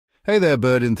Hey there,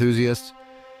 bird enthusiasts.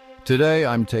 Today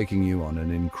I'm taking you on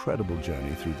an incredible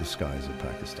journey through the skies of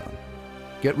Pakistan.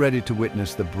 Get ready to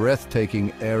witness the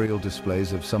breathtaking aerial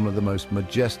displays of some of the most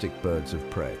majestic birds of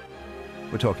prey.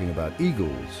 We're talking about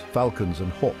eagles, falcons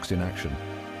and hawks in action.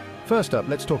 First up,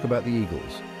 let's talk about the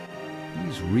eagles.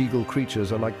 These regal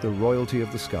creatures are like the royalty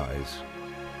of the skies.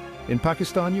 In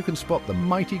Pakistan, you can spot the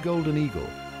mighty golden eagle.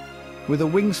 With a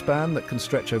wingspan that can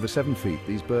stretch over 7 feet,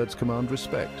 these birds command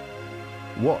respect.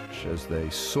 Watch as they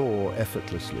soar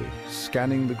effortlessly,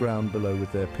 scanning the ground below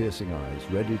with their piercing eyes,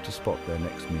 ready to spot their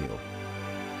next meal.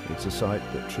 It's a sight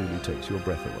that truly takes your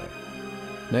breath away.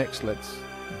 Next, let's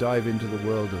dive into the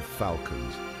world of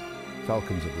falcons.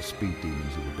 Falcons are the speed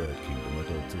demons of the bird kingdom.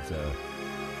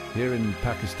 Here in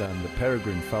Pakistan, the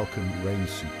peregrine falcon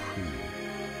reigns supreme.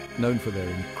 Known for their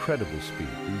incredible speed,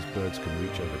 these birds can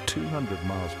reach over 200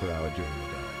 miles per hour during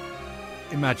the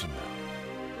day. Imagine that.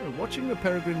 Watching a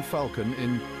peregrine falcon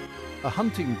in a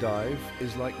hunting dive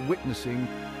is like witnessing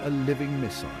a living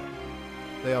missile.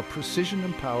 They are precision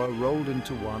and power rolled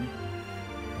into one.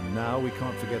 And now we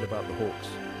can't forget about the hawks.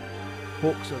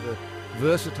 Hawks are the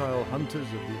versatile hunters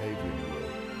of the avian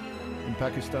world. In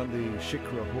Pakistan, the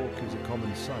shikra hawk is a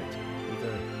common sight.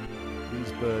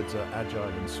 These birds are agile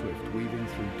and swift, weaving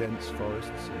through dense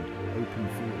forests and open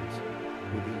fields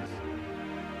with ease.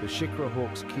 The shikra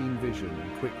hawk's keen vision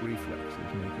and quick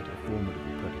reflexes make it a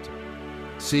formidable predator.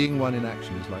 Seeing one in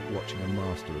action is like watching a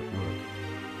master at work.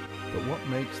 But what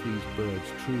makes these birds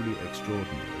truly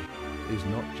extraordinary is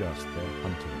not just their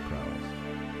hunting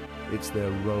prowess. It's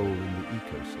their role in the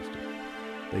ecosystem.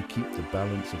 They keep the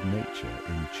balance of nature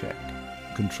in check,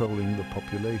 controlling the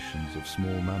populations of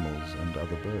small mammals and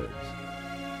other birds.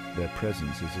 Their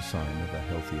presence is a sign of a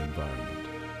healthy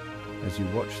environment. As you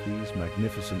watch these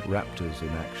magnificent raptors in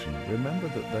action, remember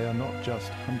that they are not just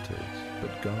hunters,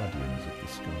 but guardians of the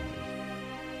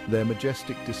skies. Their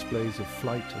majestic displays of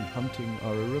flight and hunting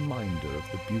are a reminder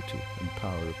of the beauty and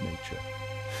power of nature.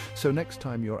 So next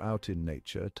time you're out in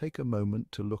nature, take a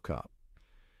moment to look up.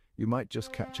 You might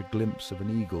just catch a glimpse of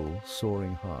an eagle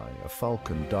soaring high, a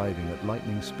falcon diving at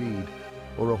lightning speed,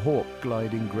 or a hawk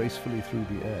gliding gracefully through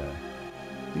the air.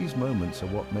 These moments are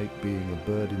what make being a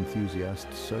bird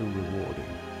enthusiast so rewarding.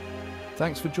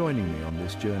 Thanks for joining me on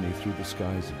this journey through the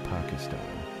skies of Pakistan.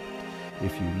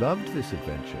 If you loved this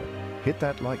adventure, hit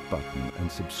that like button and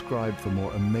subscribe for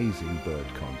more amazing bird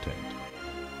content.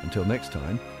 Until next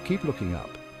time, keep looking up